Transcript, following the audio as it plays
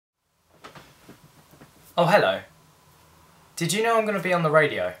Oh, hello. Did you know I'm going to be on the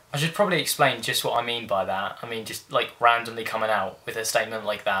radio? I should probably explain just what I mean by that. I mean, just like randomly coming out with a statement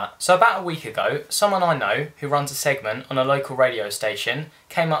like that. So about a week ago, someone I know who runs a segment on a local radio station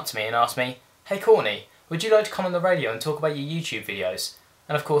came up to me and asked me, "Hey Courtney, would you like to come on the radio and talk about your YouTube videos?"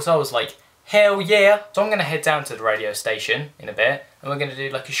 And of course I was like, hell yeah! So I'm going to head down to the radio station in a bit and we're going to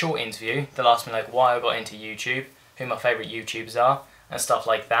do like a short interview. They'll ask me like why I got into YouTube, who my favourite YouTubers are and stuff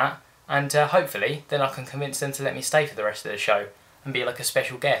like that. And hopefully then I can convince them to let me stay for the rest of the show and be like a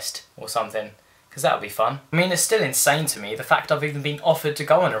special guest or something, because that would be fun. I mean, it's still insane to me the fact I've even been offered to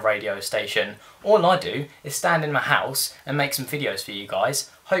go on a radio station. All I do is stand in my house and make some videos for you guys,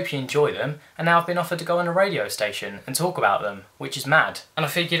 hope you enjoy them, and now I've been offered to go on a radio station and talk about them, which is mad. And I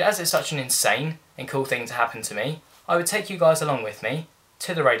figured as it's such an insane and cool thing to happen to me, I would take you guys along with me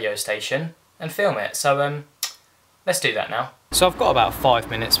to the radio station and film it. So let's do that now. So I've got about 5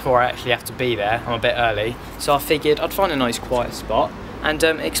 minutes before I actually have to be there. I'm a bit early, so I figured I'd find a nice quiet spot and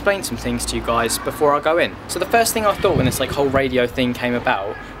explain some things to you guys before I go in. So the first thing I thought when this like whole radio thing came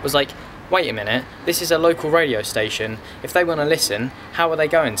about was like, wait a minute, this is a local radio station. If they want to listen, how are they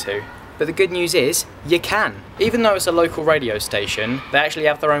going to? But the good news is, you can. Even though it's a local radio station, they actually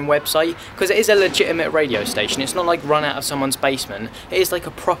have their own website, because it is a legitimate radio station. It's not like run out of someone's basement. It is like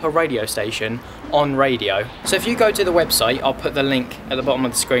a proper radio station on radio. So if you go to the website, I'll put the link at the bottom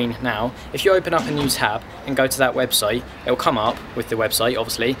of the screen now. If you open up a new tab and go to that website, it'll come up with the website,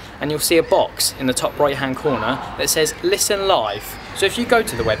 obviously, and you'll see a box in the top right-hand corner that says Listen Live. So if you go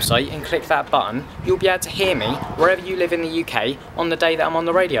to the website and click that button, you'll be able to hear me wherever you live in the UK on the day that I'm on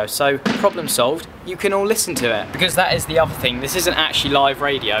the radio. So problem solved, you can all listen to it. Because that is the other thing, this isn't actually live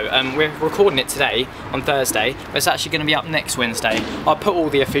radio. We're recording it today on Thursday, but it's actually going to be up next Wednesday. I'll put all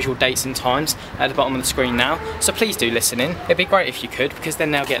the official dates and times at the bottom of the screen now, so please do listen in. It'd be great if you could, because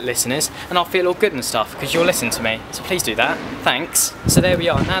then they'll get listeners and I'll feel all good and stuff because you'll listen to me. So please do that. Thanks. So there we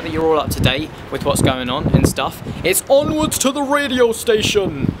are. Now that you're all up to date with what's going on and stuff, it's onwards to the radio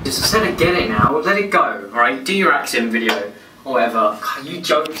station. Just said it, get it now. Let it go. Alright, do your accent video. Or whatever. God, you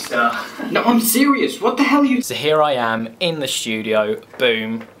jokester. No, I'm serious. What the hell are you... So here I am in the studio.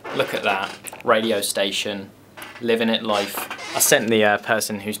 Boom. Look at that. Radio station. Living it life. I sent the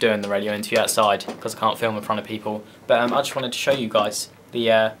person who's doing the radio interview outside because I can't film in front of people. But I just wanted to show you guys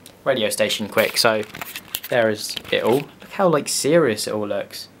the radio station quick. So there is it all. Look how like serious it all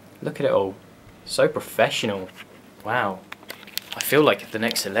looks. Look at it all. So professional. Wow. I feel like the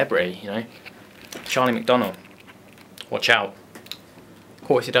next celebrity, you know. Charlie McDonald. Watch out.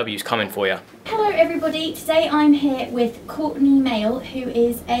 CourtFtw's coming for you. Hello everybody, today I'm here with Courtney Mail, who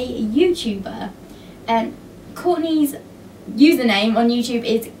is a YouTuber. Courtney's username on YouTube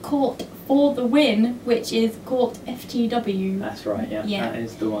is CourtFtw, which is CourtFtw. That's right, yeah, that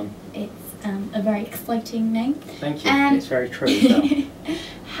is the one. It's a very exciting name. Thank you, it's very true as well.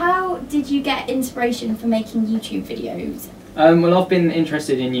 How did you get inspiration for making YouTube videos? Well, I've been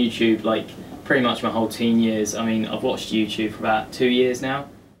interested in YouTube like pretty much my whole teen years. I mean, I've watched YouTube for about 2 years now.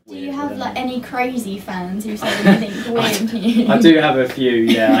 Do you have like any crazy fans who say anything weird to you? I do have a few,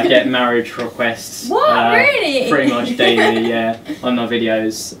 yeah. I get marriage requests. What, really? Pretty much daily, yeah, on my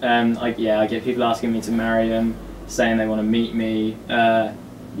videos. I get people asking me to marry them, saying they want to meet me.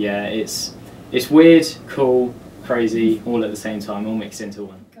 Yeah, it's weird, cool, crazy, all at the same time, all mixed into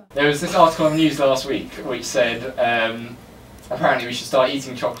one. There was this article on the news last week which said apparently we should start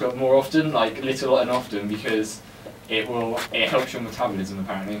eating chocolate more often, like little and often, because it helps your metabolism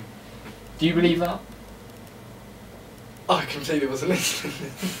apparently. Do you believe that? I completely wasn't listening.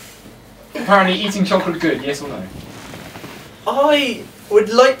 Apparently eating chocolate good, yes or no? I would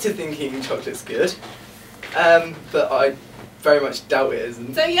like to think eating chocolate's good, but I very much doubt it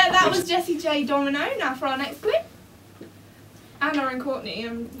isn't. So yeah, that was Jessie J Domino. Now for our next clip. Anna and Courtney,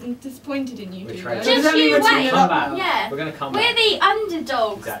 I'm disappointed in you. Just you wait. Yeah. We're going to come We're back. the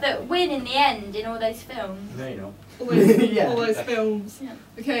underdogs that win in the end in all those films. No, you're not. All those films. Yeah.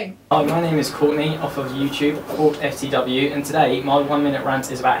 Okay. Hi, my name is Courtney, off of YouTube, CourtFtw, and today my 1 minute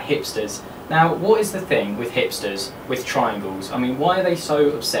rant is about hipsters. Now, what is the thing with hipsters, with triangles? I mean, why are they so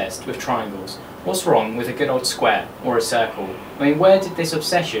obsessed with triangles? What's wrong with a good old square or a circle? I mean, where did this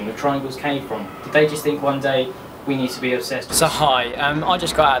obsession with triangles came from? Did they just think one day we need to be obsessed? So hi, I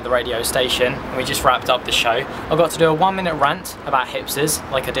just got out of the radio station and we just wrapped up the show. I got to do a 1 minute rant about hipsters,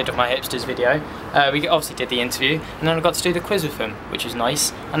 like I did with my hipsters video. We obviously did the interview and then I got to do the quiz with them, which was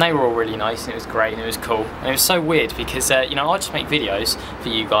nice. And they were all really nice and it was great and it was cool. And it was so weird because, you know, I just make videos for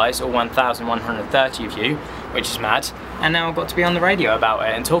you guys, all 1,130 of you. which is mad. And now I've got to be on the radio about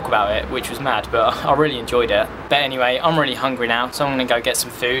it and talk about it, which was mad, but I really enjoyed it. But anyway, I'm really hungry now, so I'm gonna go get some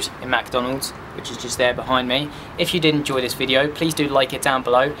food in McDonald's, which is just there behind me. If you did enjoy this video, please do like it down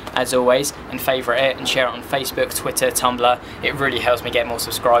below, as always, and favourite it and share it on Facebook, Twitter, Tumblr. It really helps me get more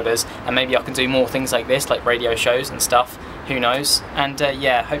subscribers, and maybe I can do more things like this, like radio shows and stuff. Who knows? And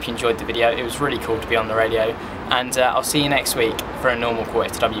yeah, hope you enjoyed the video. It was really cool to be on the radio. And I'll see you next week for a normal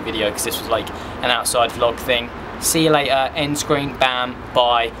CourtFtw video, because this was like an outside vlog thing. See you later, end screen, bam,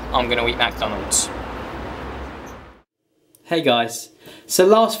 bye. I'm gonna eat McDonald's. Hey guys, so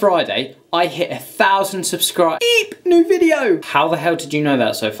last Friday I hit 1,000 subscribers. Eep, new video! How the hell did you know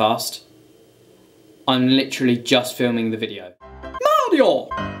that so fast? I'm literally just filming the video. Mario!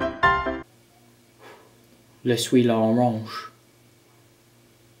 Le suis l'orange.